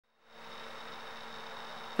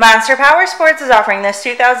Monster Powersports is offering this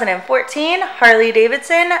 2014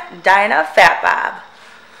 Harley-Davidson Dyna Fat Bob.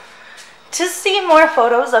 To see more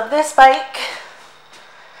photos of this bike,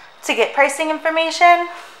 to get pricing information,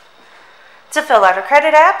 to fill out a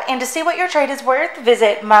credit app, and to see what your trade is worth,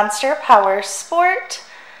 visit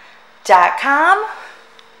monsterpowersport.com.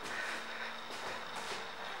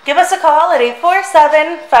 Give us a call at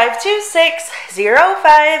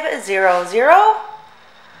 847-526-0500.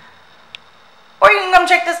 Or you can come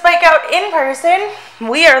check this bike out in person.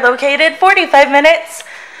 We are located 45 minutes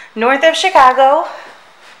north of Chicago.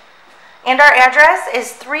 And our address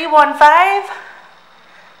is 315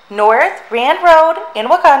 North Rand Road in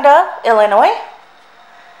Wauconda, Illinois.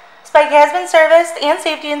 This bike has been serviced and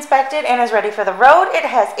safety inspected and is ready for the road. It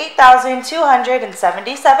has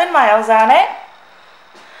 8,277 miles on it.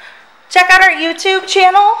 Check out our YouTube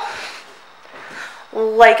channel.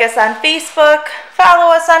 Like us on Facebook.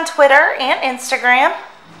 Follow us on Twitter and Instagram.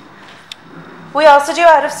 We also do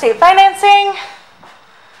out-of-state financing.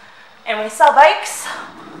 And we sell bikes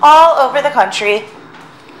all over the country.